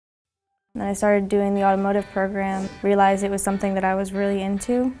Then I started doing the automotive program, realized it was something that I was really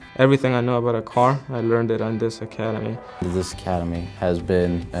into. Everything I know about a car, I learned it on this academy. This academy has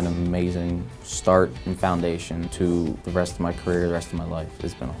been an amazing start and foundation to the rest of my career, the rest of my life.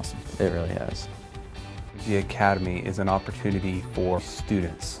 It's been awesome. It really has. The academy is an opportunity for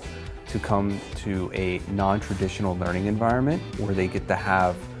students to come to a non-traditional learning environment where they get to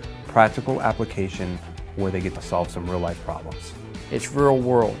have practical application, where they get to solve some real-life problems. It's real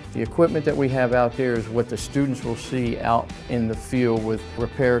world. The equipment that we have out there is what the students will see out in the field with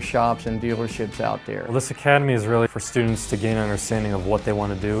repair shops and dealerships out there. Well, this academy is really for students to gain an understanding of what they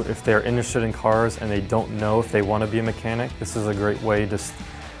want to do. If they're interested in cars and they don't know if they want to be a mechanic, this is a great way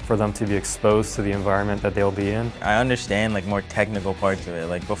for them to be exposed to the environment that they'll be in. I understand like more technical parts of it.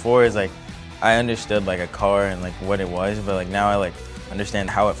 Like before is like I understood like a car and like what it was, but like now I like understand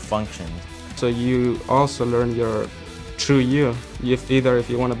how it functions. So you also learn your true you. If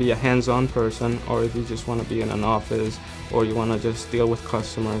you want to be a hands-on person, or if you just want to be in an office, or you want to just deal with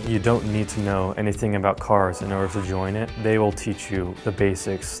customers. You don't need to know anything about cars in order to join it. They will teach you the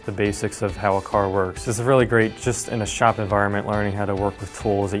basics of how a car works. It's really great just in a shop environment, learning how to work with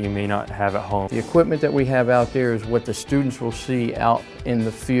tools that you may not have at home. The equipment that we have out there is what the students will see out in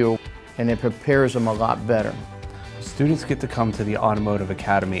the field, and it prepares them a lot better. Students get to come to the Automotive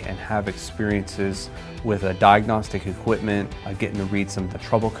Academy and have experiences with diagnostic equipment, getting to read some of the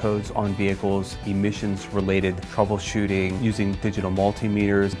trouble codes on vehicles, emissions-related troubleshooting, using digital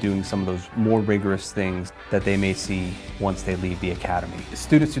multimeters, doing some of those more rigorous things that they may see once they leave the academy.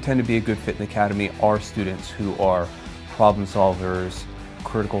 Students who tend to be a good fit in the academy are students who are problem solvers,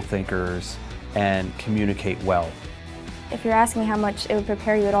 critical thinkers, and communicate well. If you're asking me how much it would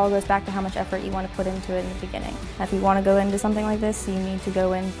prepare you, it all goes back to how much effort you want to put into it in the beginning. If you want to go into something like this, you need to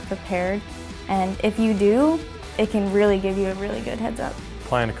go in prepared. And if you do, it can really give you a really good heads up.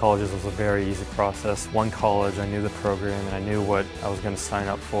 Applying to colleges was a very easy process. One college, I knew the program and I knew what I was going to sign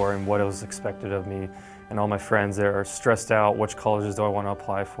up for and what was expected of me. And all my friends there are stressed out, which colleges do I want to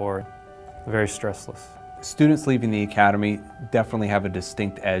apply for? Very stressless. Students leaving the academy definitely have a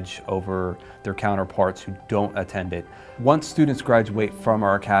distinct edge over their counterparts who don't attend it. Once students graduate from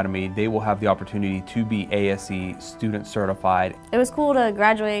our academy, they will have the opportunity to be ASE student certified. It was cool to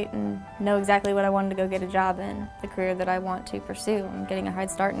graduate and know exactly what I wanted to go get a job in, the career that I want to pursue. I'm getting a head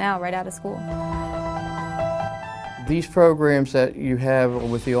start now, right out of school. These programs that you have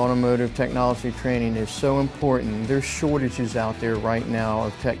with the automotive technology training is so important. There's shortages out there right now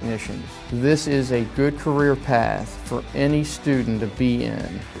of technicians. This is a good career path for any student to be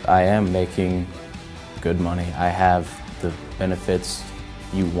in. I am making good money. I have the benefits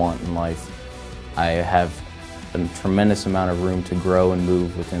you want in life. I have a tremendous amount of room to grow and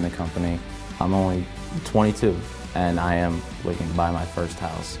move within the company. I'm only 22 and I am looking to buy my first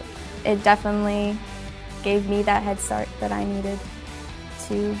house. It definitely gave me that head start that I needed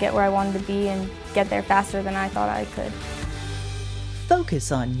to get where I wanted to be and get there faster than I thought I could.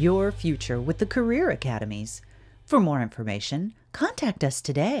 Focus on your future with the Career Academies. For more information, contact us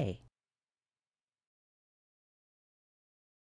today.